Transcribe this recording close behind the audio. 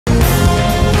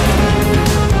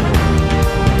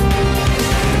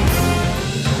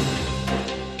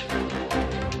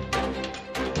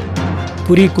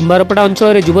पुरी कुंभारपड़ा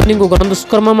अंचल में युवती को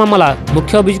गणदुष्कर्म मामला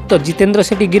मुख्य अभियुक्त जितेंद्र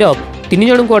सेठी गिरफ 3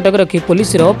 जन को अटक रखी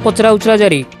पुलिस पचरा उचरा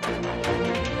जारी।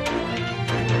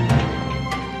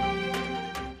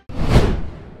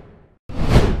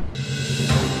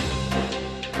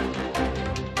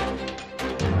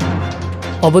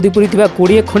 अवधिपुरी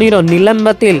 20 खणीर नीलाम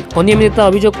बातिल अनियमितता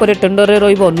अभियोग पर टेंडर रे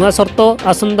रहिबो नुआ शर्त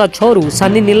आसंदा 6 रु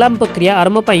सानी नीलाम प्रक्रिया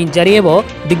आरंभ पई जारी हेबो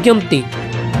विज्ञप्ति।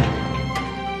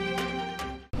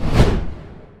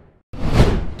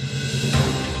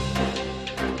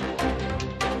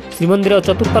 श्रीमंदिर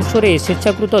चतुर्पार्श्व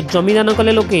स्वेच्छाकृत जमीदान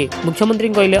कले लोके मुख्यमंत्री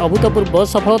कहले अभूतपूर्व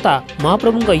सफलता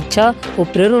महाप्रभु इच्छा और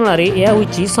प्रेरणा रे यह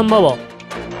होइछि संभव।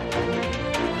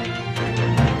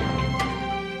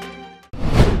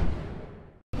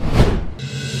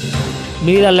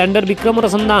 मिला लैंडर विक्रमर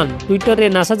संधान ट्विटर रे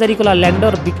नासा जारी कला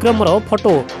lander विक्रमर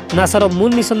photo Naseer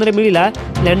moon mission रे मिला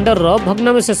लैंडर रो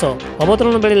भग्नावशेष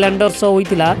अवतरण बेले लैंडर सह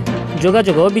होइतिला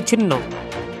जोगाजोग विच्छिन्न।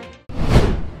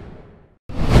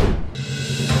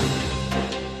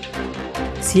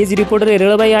 सीएजी रिपोर्ट रे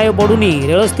रेलवे आय बढ़ुनी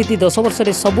रेल स्थिति 10 वर्ष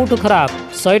रे सबुठ खराब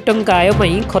 100 टंका आय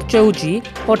पई खर्च होउची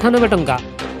 98 टंका।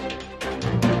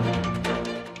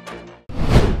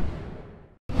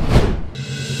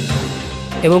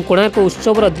 एवं कोणार्क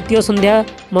उत्सवर द्वितीय संध्या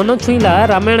मन छुईला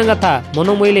रामायण गाथा मन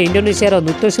मोइले इंडोनेशियार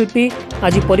नृत्यशिल्पी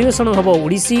आज परिवेषण हब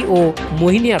ओडिसी और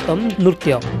मोहिनीआट्टम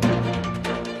नृत्य।